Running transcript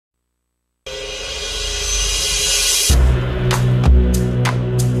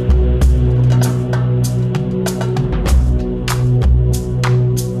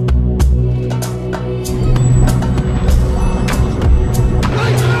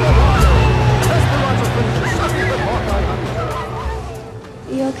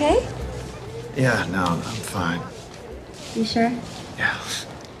Yeah, no, I'm fine. You sure? Yeah.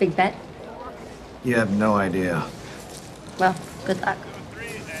 Big bet? You have no idea. Well, good luck.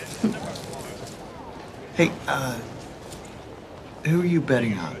 Hey, who are you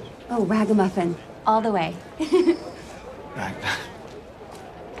betting on? Oh, ragamuffin. All the way. Right.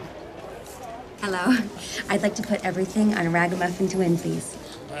 Hello. I'd like to put everything on ragamuffin to win, please.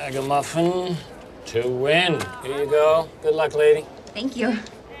 Ragamuffin to win. Here you go. Good luck, lady. Thank you.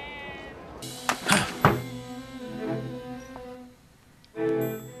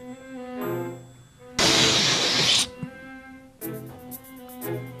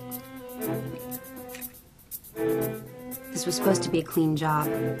 This was supposed to be a clean job.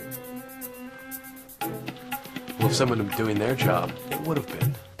 Well, if someone was doing their job, it would have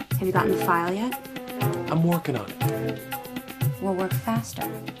been. Have you gotten the file yet? I'm working on it. We'll work faster.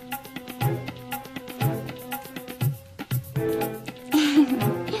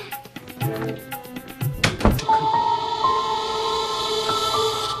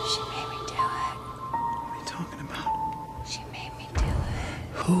 She made me do it. What are you talking about? She made me do it.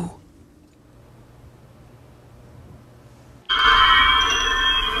 Who?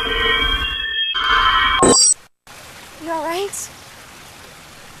 You all right?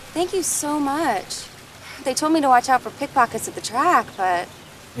 Thank you so much. They told me to watch out for pickpockets at the track, but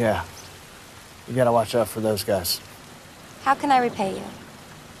Yeah. You gotta watch out for those guys. how can I repay you?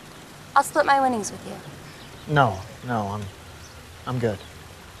 I'll split my winnings with you. No, I'm good.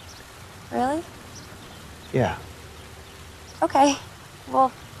 Really? Yeah. Okay. Well,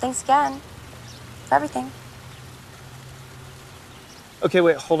 thanks again for everything. Okay,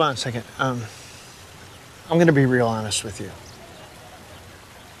 wait, hold on a second. I'm gonna be real honest with you.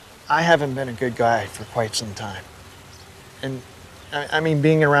 I haven't been a good guy for quite some time. And I mean,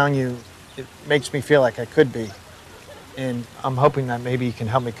 being around you, it makes me feel like I could be. And I'm hoping that maybe you can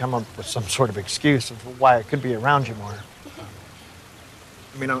help me come up with some sort of excuse of why I could be around you more.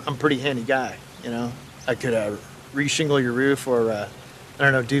 I mean, I'm a pretty handy guy, you know? I could re-shingle your roof or, I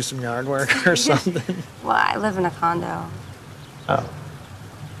don't know, do some yard work or something. Well, I live in a condo. Oh.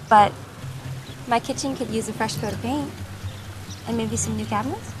 But my kitchen could use a fresh coat of paint. And maybe some new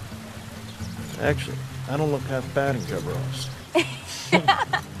cabinets? Actually, I don't look half bad in coveralls.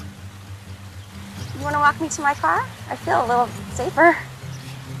 You want to walk me to my car? I feel a little safer.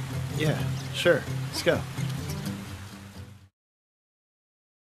 Yeah, sure. Let's go.